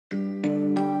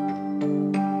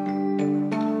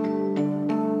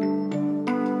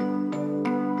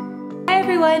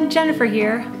everyone, Jennifer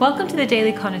here. Welcome to the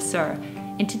Daily Connoisseur.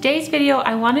 In today's video,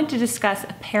 I wanted to discuss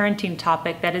a parenting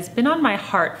topic that has been on my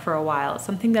heart for a while,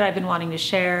 something that I've been wanting to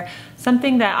share,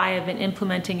 something that I have been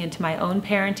implementing into my own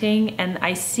parenting, and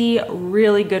I see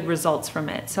really good results from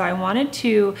it. So I wanted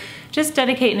to just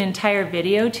dedicate an entire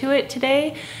video to it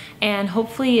today, and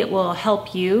hopefully it will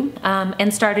help you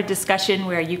and start a discussion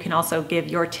where you can also give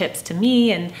your tips to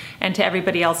me and to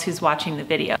everybody else who's watching the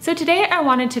video. So today I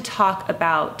wanted to talk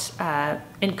about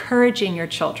encouraging your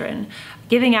children,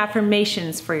 giving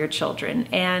affirmations for your children,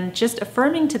 and just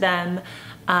affirming to them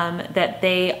that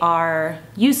they are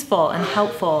useful and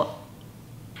helpful.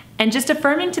 And just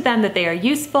affirming to them that they are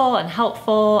useful and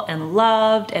helpful and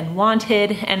loved and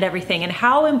wanted and everything, and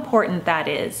how important that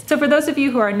is. So for those of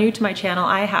you who are new to my channel,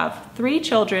 I have 3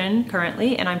 children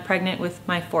currently, and I'm pregnant with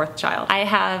my 4th child. I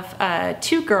have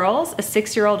 2 girls, a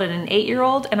 6-year-old and an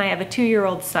 8-year-old, and I have a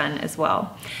 2-year-old son as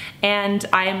well. And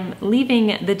I'm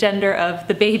leaving the gender of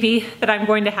the baby that I'm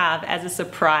going to have as a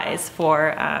surprise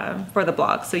for the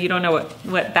blog. So you don't know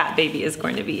what that baby is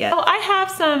going to be yet. Well, I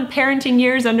have some parenting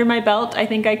years under my belt, I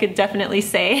think I could definitely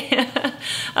say.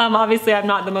 Obviously I'm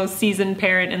not the most seasoned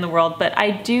parent in the world, but I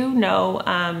do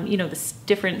know, you know, the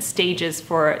different stages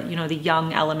for, you know, the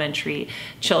young elementary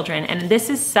children. And this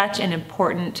is such an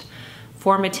important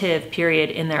formative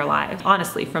period in their lives.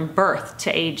 Honestly, from birth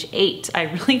to age 8, I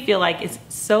really feel like it's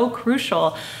so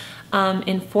crucial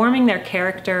in forming their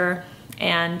character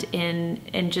and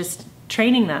in just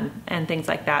training them and things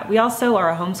like that. We also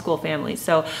are a homeschool family,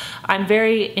 so I'm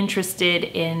very interested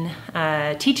in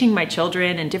teaching my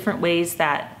children in different ways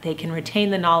that they can retain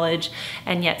the knowledge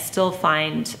and yet still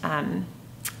find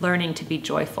learning to be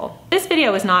joyful. This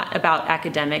video is not about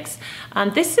academics.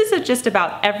 This is just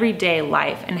about everyday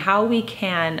life and how we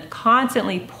can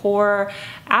constantly pour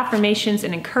affirmations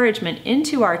and encouragement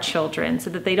into our children so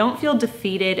that they don't feel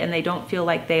defeated and they don't feel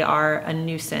like they are a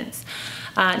nuisance.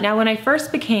 Now, when I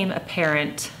first became a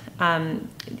parent,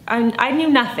 I knew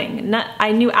nothing.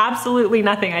 I knew absolutely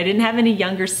nothing. I didn't have any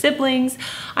younger siblings.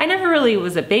 I never really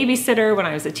was a babysitter when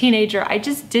I was a teenager. I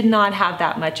just did not have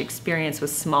that much experience with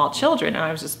small children. And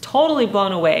I was just totally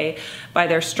blown away by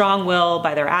their strong will,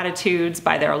 by their attitudes,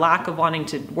 by their lack of wanting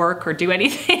to work or do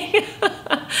anything.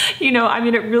 You know, I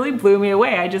mean, it really blew me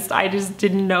away. I just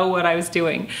didn't know what I was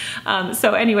doing.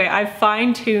 So anyway, I've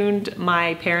fine-tuned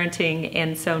my parenting,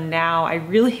 and so now I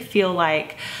really feel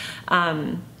like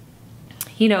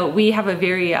you know, we have a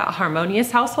very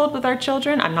harmonious household with our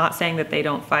children. I'm not saying that they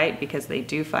don't fight, because they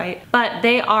do fight, but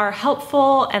they are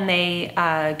helpful and they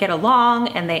get along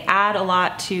and they add a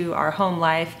lot to our home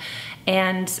life.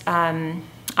 And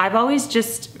I've always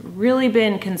just really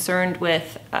been concerned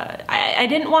with, I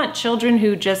didn't want children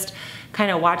who just kind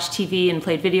of watched TV and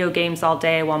played video games all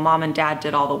day while mom and dad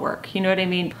did all the work. You know what I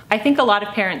mean? I think a lot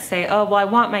of parents say, oh, well, I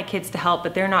want my kids to help,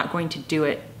 but they're not going to do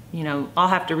it. You know, I'll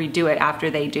have to redo it after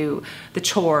they do the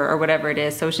chore or whatever it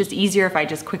is. So it's just easier if I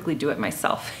just quickly do it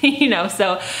myself, you know?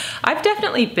 So I've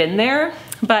definitely been there,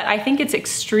 but I think it's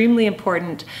extremely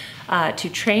important to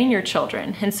train your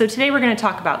children. And so today we're gonna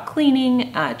talk about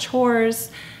cleaning,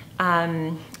 chores,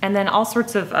 and then all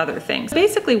sorts of other things.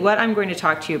 Basically what I'm going to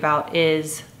talk to you about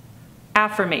is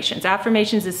affirmations.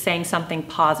 Affirmations is saying something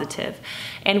positive.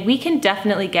 And we can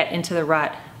definitely get into the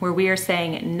rut where we are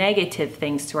saying negative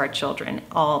things to our children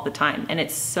all the time. And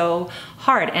it's so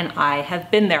hard. And I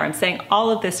have been there. I'm saying all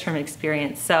of this from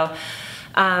experience. So,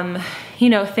 you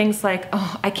know, things like,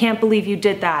 oh, I can't believe you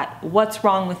did that. What's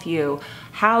wrong with you?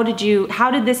 How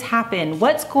did this happen?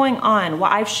 What's going on?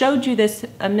 Well, I've showed you this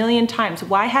a million times.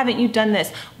 Why haven't you done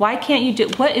this? Why can't you do,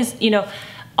 what is, you know,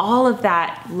 all of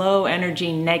that low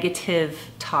energy,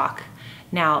 negative talk.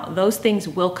 Now, those things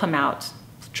will come out,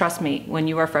 trust me, when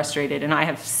you are frustrated, and I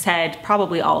have said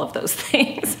probably all of those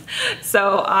things.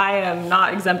 So I am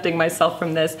not exempting myself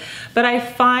from this, but I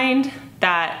find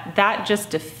that that just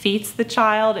defeats the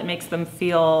child. It makes them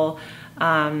feel,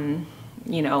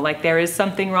 you know, like there is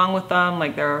something wrong with them,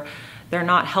 like they're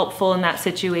not helpful in that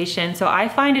situation. So I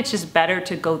find it's just better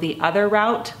to go the other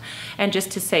route and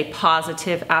just to say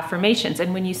positive affirmations.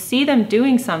 And when you see them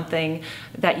doing something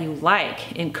that you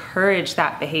like, encourage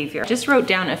that behavior. I just wrote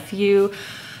down a few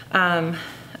of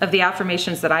the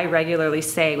affirmations that I regularly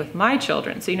say with my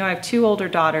children. So, you know, I have 2 older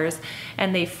daughters,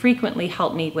 and they frequently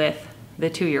help me with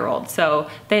the 2-year-old. So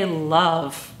they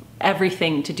love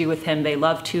everything to do with him. They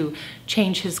love to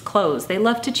change his clothes. They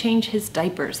love to change his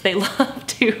diapers. They love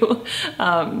to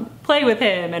play with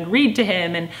him and read to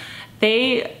him. And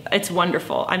it's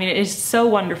wonderful. I mean, it is so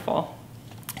wonderful.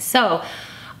 So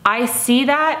I see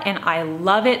that and I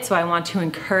love it, so I want to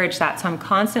encourage that. So I'm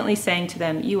constantly saying to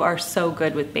them, you are so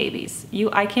good with babies.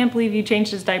 I can't believe you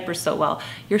changed his diaper so well.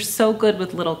 You're so good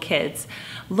with little kids.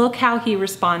 Look how he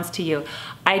responds to you.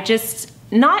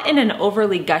 Not in an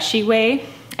overly gushy way,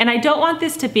 and I don't want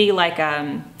this to be like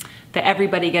that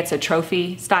everybody gets a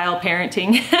trophy style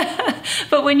parenting,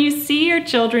 but when you see your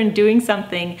children doing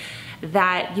something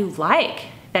that you like,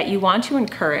 that you want to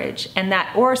encourage, and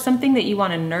or something that you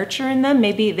want to nurture in them,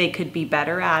 maybe they could be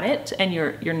better at it, and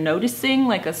you're noticing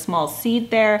like a small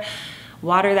seed there,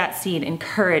 water that seed,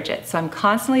 encourage it. So I'm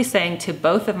constantly saying to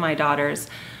both of my daughters,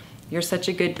 you're such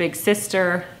a good big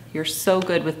sister, you're so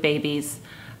good with babies,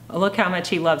 look how much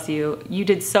he loves you, you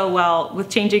did so well with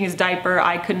changing his diaper,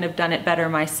 I couldn't have done it better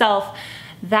myself.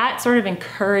 That sort of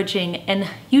encouraging, and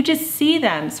you just see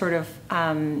them sort of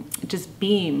just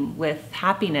beam with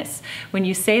happiness when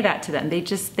you say that to them.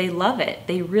 They love it,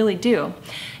 they really do.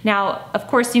 Now, of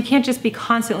course, you can't just be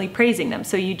constantly praising them,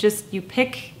 so you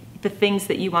pick the things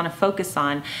that you want to focus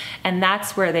on, and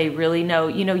that's where they really know,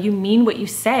 you mean what you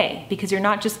say, because you're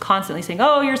not just constantly saying,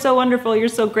 oh, you're so wonderful, you're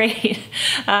so great.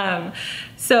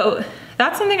 So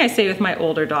that's something I say with my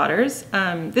older daughters.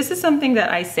 This is something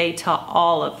that I say to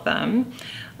all of them.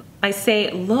 I say,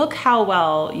 look how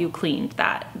well you cleaned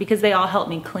that, because they all help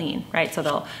me clean, right?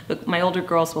 So my older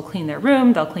girls will clean their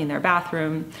room, they'll clean their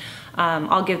bathroom.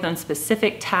 I'll give them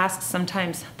specific tasks.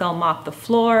 Sometimes they'll mop the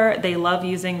floor. They love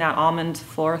using that almond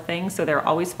floor thing, so they're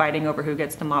always fighting over who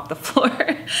gets to mop the floor.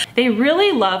 They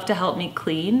really love to help me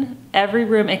clean every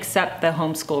room except the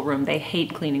homeschool room. They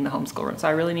hate cleaning the homeschool room, so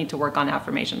I really need to work on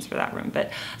affirmations for that room.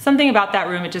 But something about that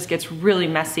room, it just gets really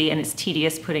messy and it's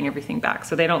tedious putting everything back.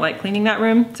 So they don't like cleaning that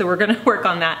room, so we're gonna work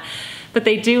on that. But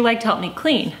they do like to help me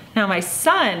clean. Now my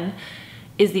son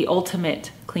is the ultimate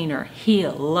cleaner. He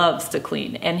loves to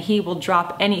clean, and he will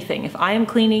drop anything. If I am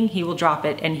cleaning, he will drop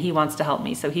it, and he wants to help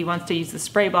me. So he wants to use the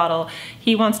spray bottle,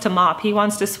 he wants to mop, he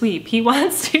wants to sweep, he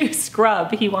wants to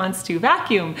scrub, he wants to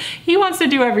vacuum, he wants to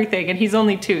do everything, and he's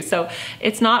only 2. So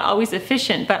it's not always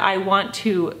efficient, but I want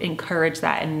to encourage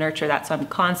that and nurture that. So I'm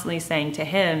constantly saying to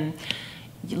him,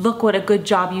 look what a good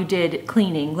job you did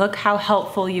cleaning. Look how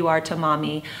helpful you are to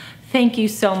mommy. Thank you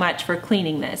so much for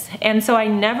cleaning this. And so I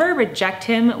never reject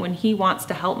him when he wants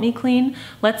to help me clean.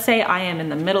 Let's say I am in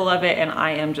the middle of it and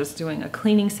I am just doing a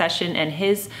cleaning session, and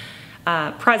his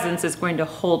presence is going to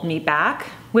hold me back,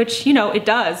 which, it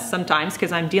does sometimes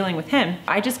because I'm dealing with him.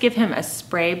 I just give him a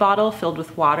spray bottle filled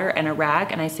with water and a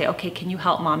rag, and I say, okay, can you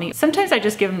help mommy? Sometimes I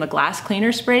just give him the glass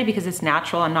cleaner spray because it's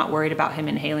natural. I'm not worried about him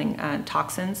inhaling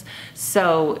toxins.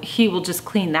 So he will just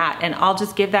clean that, and I'll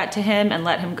just give that to him and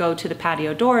let him go to the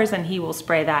patio doors, and he will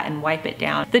spray that and wipe it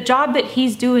down. The job that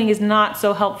he's doing is not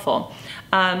so helpful.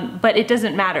 But it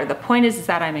doesn't matter. The point is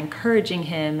that I'm encouraging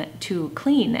him to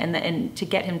clean and to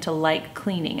get him to like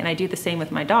cleaning. And I do the same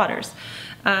with my daughters.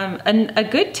 And a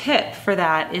good tip for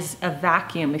that is a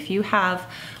vacuum. If you have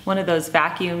one of those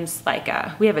vacuums, like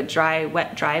we have a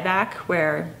wet dry vac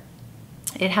where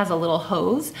it has a little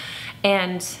hose,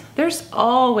 and there's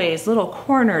always little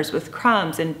corners with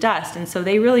crumbs and dust. And so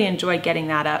they really enjoy getting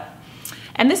that up.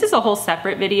 And this is a whole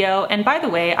separate video. And by the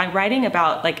way, I'm writing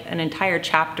about like an entire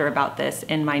chapter about this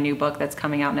in my new book that's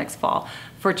coming out next fall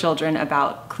for children,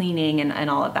 about cleaning and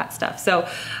all of that stuff. So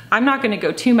I'm not gonna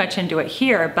go too much into it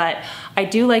here, but I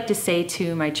do like to say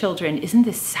to my children, isn't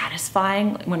this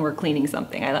satisfying when we're cleaning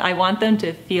something? I want them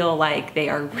to feel like they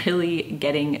are really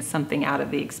getting something out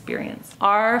of the experience.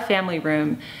 Our family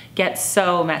room gets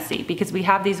so messy because we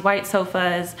have these white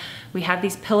sofas, we have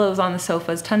these pillows on the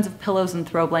sofas, tons of pillows and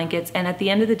throw blankets, and at the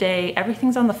end of the day,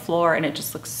 everything's on the floor and it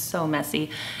just looks so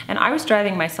messy. And I was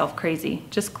driving myself crazy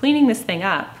just cleaning this thing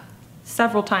up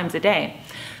several times a day.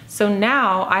 So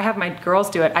now I have my girls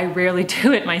do it. I rarely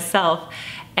do it myself.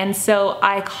 And so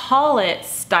I call it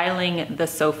styling the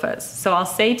sofas. So I'll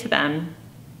say to them,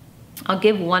 I'll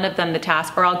give one of them the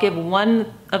task, or I'll give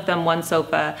one of them one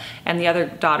sofa and the other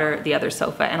daughter the other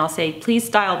sofa, and I'll say, please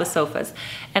style the sofas.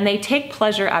 And they take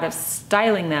pleasure out of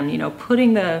styling them,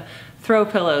 putting the throw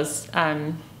pillows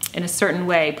in a certain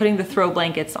way, putting the throw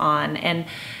blankets on, and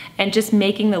just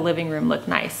making the living room look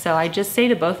nice. So I just say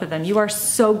to both of them, you are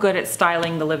so good at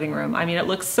styling the living room. I mean, it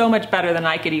looks so much better than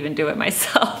I could even do it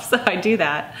myself. So I do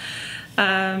that.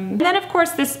 And then of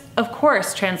course, this of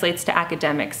course translates to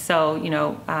academics. So,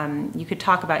 you could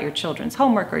talk about your children's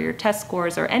homework or your test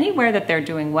scores or anywhere that they're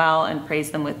doing well and praise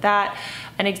them with that.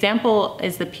 An example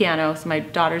is the piano. So my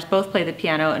daughters both play the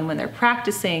piano, and when they're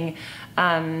practicing,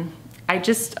 I'm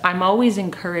always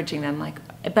encouraging them,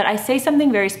 but I say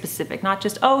something very specific, not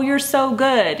just, oh, you're so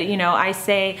good. I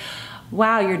say,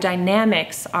 wow, your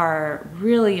dynamics are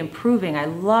really improving. I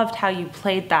loved how you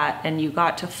played that and you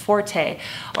got to forte.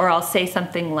 Or I'll say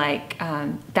something like,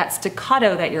 that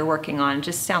staccato that you're working on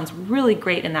just sounds really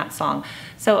great in that song.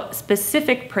 So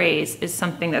specific praise is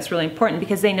something that's really important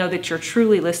because they know that you're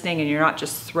truly listening and you're not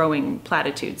just throwing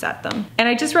platitudes at them. And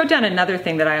I just wrote down another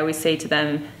thing that I always say to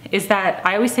them is that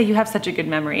I always say, you have such a good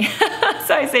memory.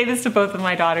 So I say this to both of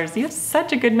my daughters, you have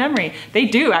such a good memory. They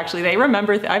do actually, they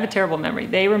remember, I have a terrible memory.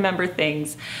 They remember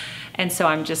things. And so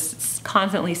I'm just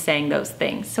constantly saying those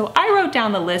things. So I wrote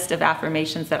down the list of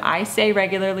affirmations that I say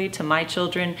regularly to my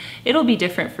children. It'll be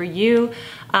different for you.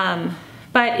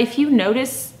 But if you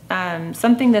notice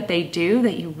something that they do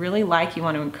that you really like, you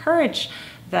want to encourage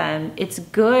them, it's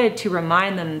good to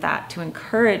remind them that, to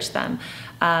encourage them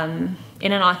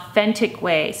in an authentic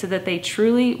way so that they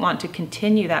truly want to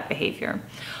continue that behavior.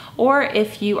 Or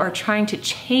if you are trying to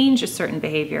change a certain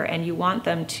behavior and you want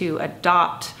them to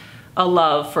adopt a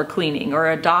love for cleaning or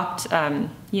adopt,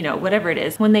 you know, whatever it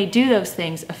is, when they do those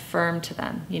things, affirm to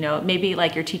them. You know, maybe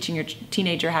like you're teaching your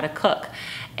teenager how to cook.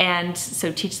 And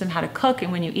so teach them how to cook,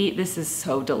 and when you eat, this is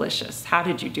so delicious. How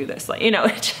did you do this? Like, you know,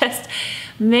 just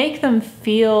make them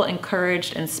feel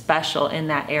encouraged and special in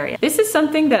that area. This is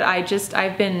something that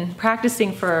I've been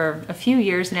practicing for a few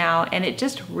years now, and it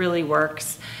just really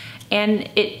works. And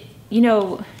it, you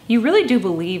know, you really do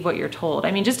believe what you're told.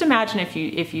 I mean, just imagine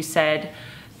if you said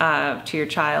to your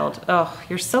child, oh,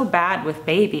 you're so bad with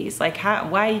babies. Like,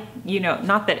 why, you know,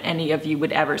 not that any of you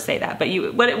would ever say that, but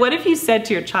what if you said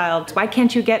to your child, why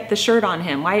can't you get the shirt on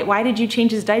him? Why did you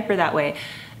change his diaper that way?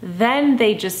 Then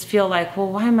they just feel like,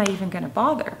 well, why am I even gonna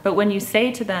bother? But when you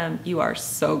say to them, you are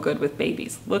so good with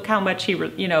babies. Look how much he,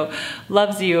 you know,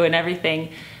 loves you and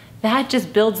everything. That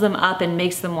just builds them up and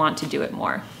makes them want to do it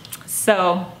more.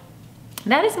 So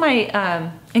that is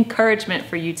my encouragement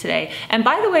for you today. And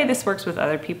by the way, this works with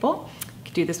other people. You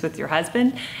can do this with your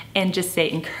husband and just say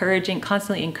encouraging,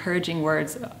 constantly encouraging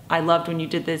words. I loved when you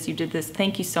did this,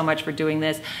 thank you so much for doing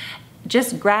this.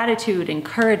 Just gratitude,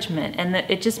 encouragement, and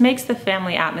it just makes the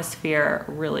family atmosphere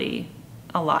really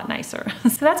a lot nicer.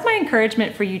 So that's my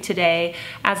encouragement for you today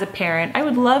as a parent. I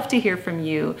would love to hear from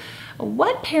you.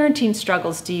 What parenting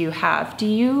struggles do you have? Do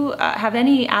you have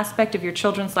any aspect of your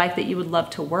children's life that you would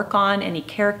love to work on? Any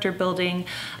character building?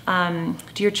 Do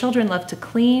your children love to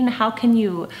clean? How can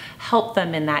you help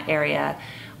them in that area?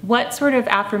 What sort of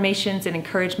affirmations and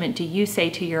encouragement do you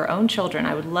say to your own children?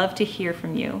 I would love to hear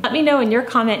from you. Let me know, and your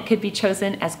comment could be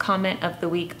chosen as comment of the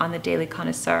week on the Daily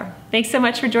Connoisseur. Thanks so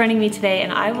much for joining me today,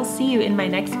 and I will see you in my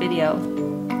next video.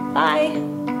 Bye.